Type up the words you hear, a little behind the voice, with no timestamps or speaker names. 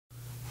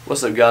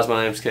What's up guys,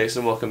 my name is Casey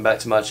and welcome back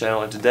to my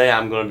channel, and today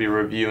I'm going to be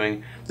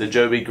reviewing the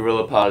Joby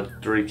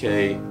Gorillapod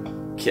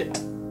 3K kit.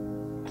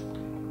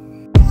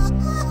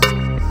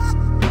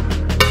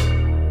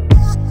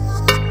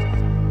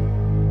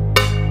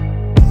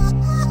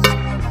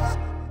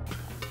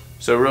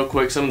 So real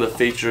quick, some of the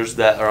features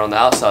that are on the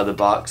outside of the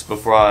box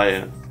before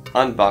I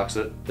unbox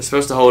it. It's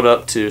supposed to hold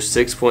up to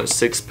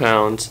 6.6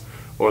 pounds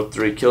or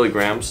 3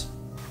 kilograms.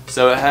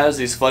 So it has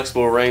these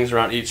flexible rings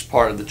around each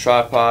part of the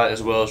tripod,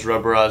 as well as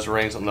rubberized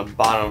rings on the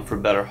bottom for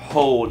better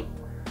hold,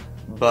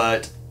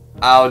 but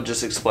I'll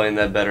just explain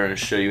that better and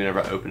show you whenever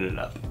I open it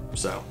up.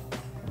 So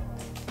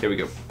here we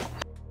go.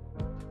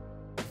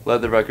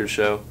 Let the record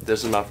show,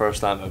 this is my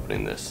first time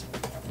opening this.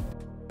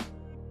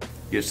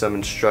 Get some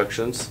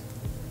instructions,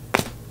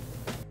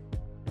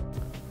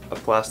 a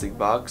plastic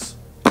box,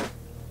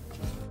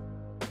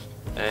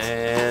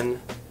 and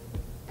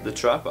the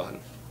tripod.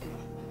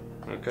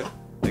 Okay,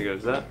 there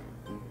goes that.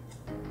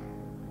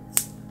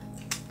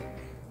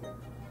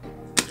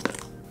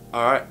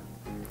 Alright,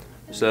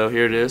 so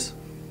here it is.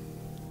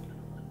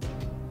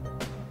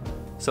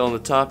 So on the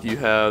top you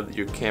have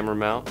your camera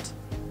mount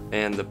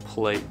and the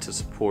plate to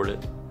support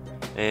it.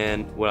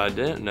 And what I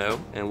didn't know,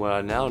 and what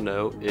I now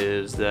know,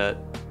 is that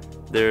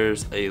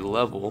there's a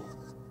level,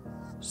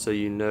 so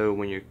you know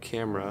when your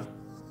camera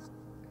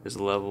is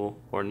level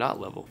or not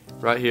level.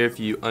 Right here, if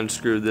you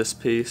unscrew this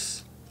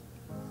piece,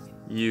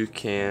 you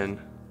can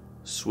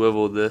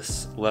swivel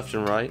this left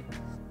and right.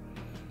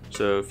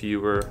 So if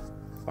you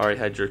already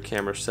had your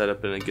camera set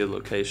up in a good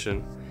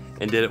location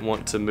and didn't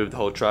want to move the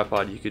whole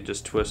tripod, you could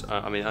just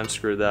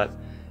unscrew that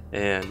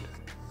and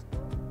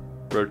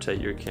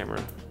rotate your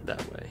camera that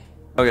way.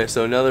 Okay,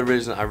 so another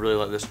reason I really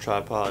like this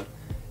tripod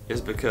is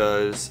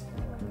because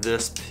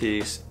this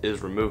piece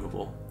is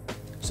removable.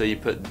 So you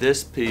put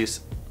this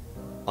piece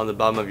on the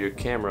bottom of your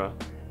camera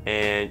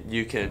and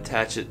you can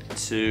attach it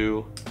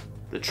to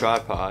the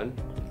tripod,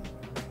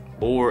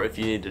 or if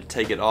you need to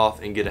take it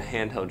off and get a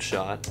handheld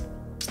shot,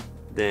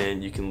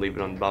 then you can leave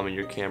it on the bottom of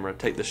your camera,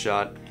 take the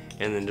shot,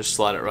 and then just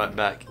slide it right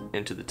back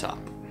into the top.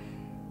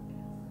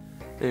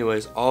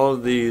 Anyways, all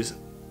of these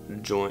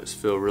joints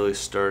feel really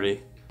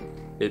sturdy.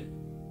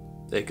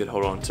 They could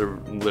hold on to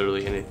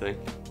literally anything.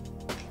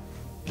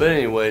 But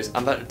anyways,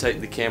 I'm about to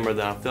take the camera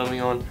that I'm filming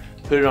on,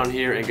 put it on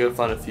here, and go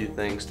find a few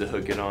things to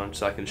hook it on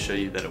so I can show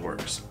you that it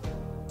works.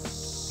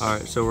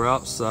 Alright, so we're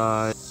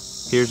outside.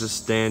 Here's a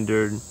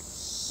standard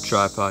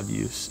tripod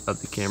use of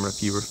the camera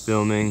if you were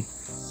filming,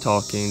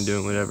 talking,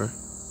 doing whatever.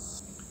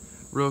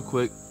 Real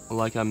quick,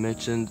 like I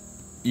mentioned,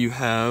 you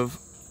have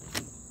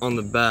on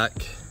the back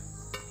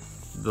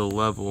the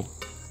level,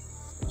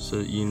 so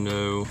that you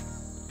know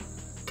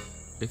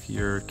if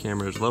your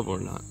camera is level or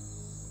not.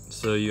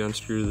 So you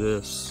unscrew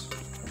this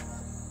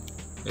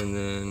and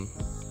then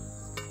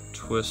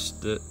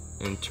twist it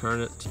and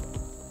turn it,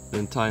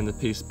 then tighten the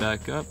piece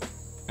back up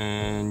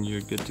and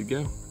you're good to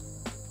go.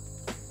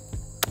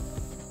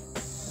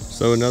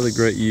 So another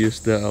great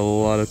use that a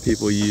lot of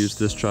people use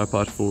this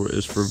tripod for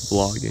is for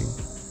vlogging.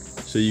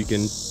 So you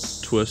can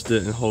twist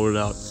it and hold it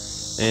out,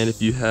 and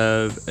if you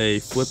have a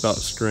flip out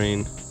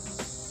screen,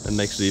 that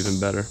makes it even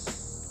better.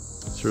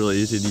 It's really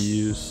easy to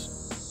use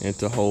and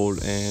to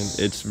hold, and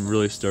it's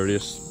really sturdy.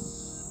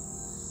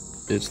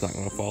 It's not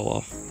going to fall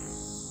off.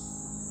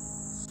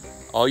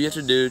 All you have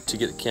to do to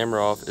get the camera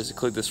off is to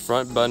click this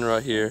front button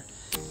right here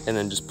and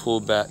then just pull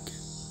back,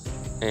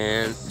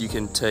 and you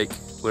can take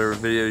whatever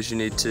videos you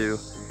need to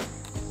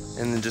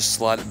and then just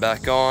slide it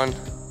back on,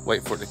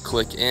 wait for it to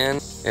click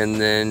in, and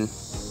then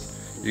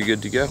you're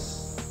good to go.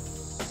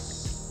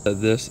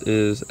 This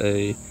is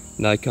a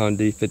Nikon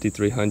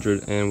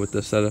D5300, and with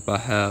the setup I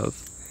have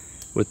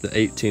with the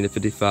 18 to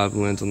 55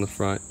 lens on the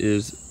front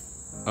is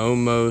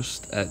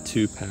almost at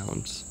 2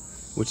 pounds,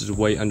 which is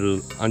way under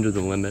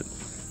the limit.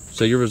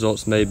 So your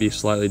results may be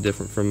slightly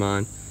different from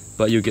mine,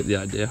 but you'll get the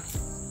idea.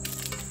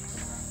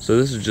 So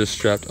this is just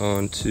strapped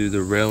onto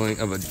the railing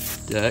of a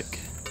deck.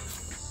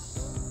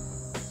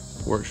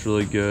 Works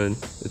really good.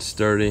 It's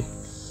sturdy.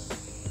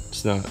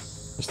 It's not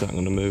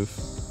going to move.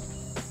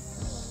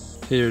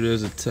 Here it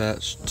is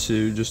attached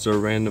to just a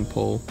random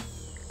pole.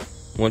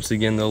 Once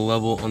again, the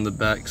level on the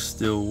back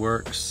still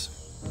works,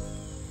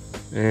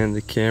 and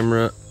the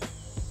camera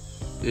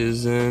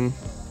is in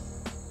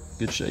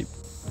good shape.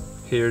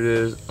 Here it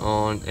is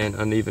on an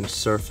uneven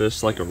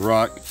surface like a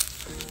rock.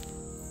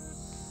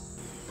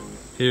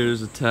 Here it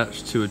is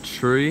attached to a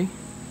tree.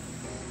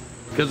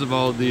 Because of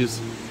all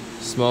these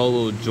small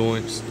little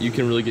joints, you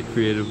can really get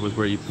creative with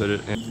where you put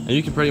it, and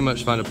you can pretty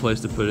much find a place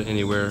to put it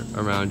anywhere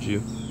around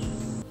you.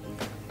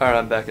 Alright,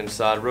 I'm back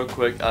inside. Real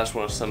quick, I just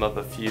want to sum up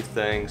a few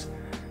things.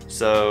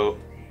 So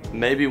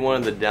maybe one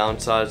of the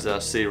downsides that I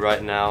see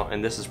right now,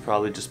 and this is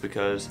probably just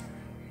because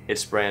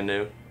it's brand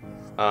new,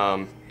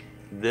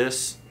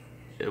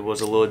 it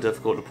was a little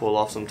difficult to pull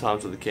off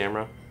sometimes with the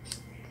camera.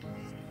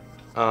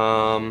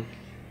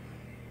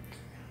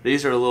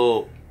 These are a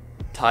little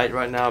tight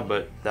right now,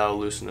 but that'll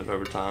loosen up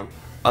over time.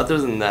 Other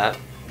than that,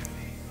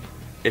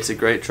 it's a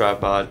great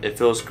tripod. It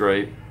feels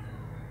great.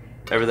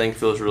 Everything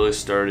feels really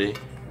sturdy.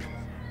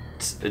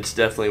 it's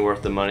definitely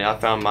worth the money. I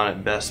found mine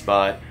at Best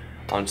Buy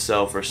on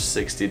sale for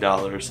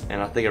 $60,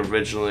 and I think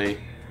originally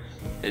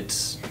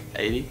it's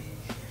 $80.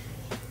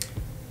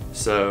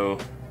 So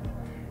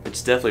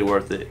it's definitely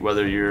worth it,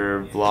 whether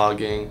you're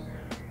vlogging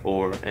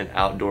or an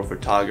outdoor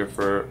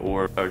photographer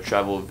or a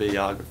travel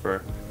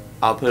videographer.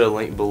 I'll put a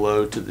link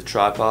below to the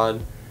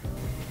tripod.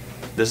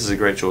 This is a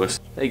great choice.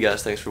 Hey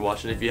guys, thanks for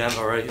watching. If you haven't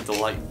already, hit the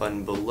like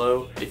button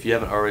below. If you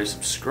haven't already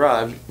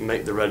subscribed,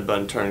 make the red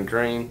button turn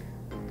green.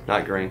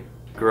 Not green,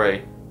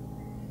 gray.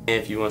 And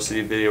if you want to see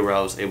a video where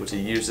I was able to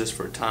use this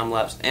for a time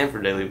lapse and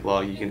for daily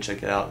vlog, you can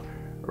check it out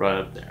right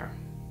up there.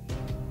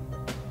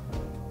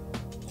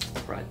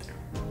 Right there.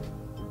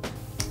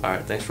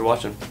 Alright, thanks for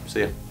watching.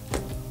 See ya.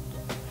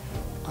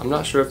 I'm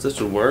not sure if this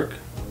would work,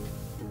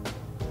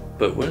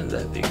 but wouldn't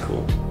that be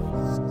cool?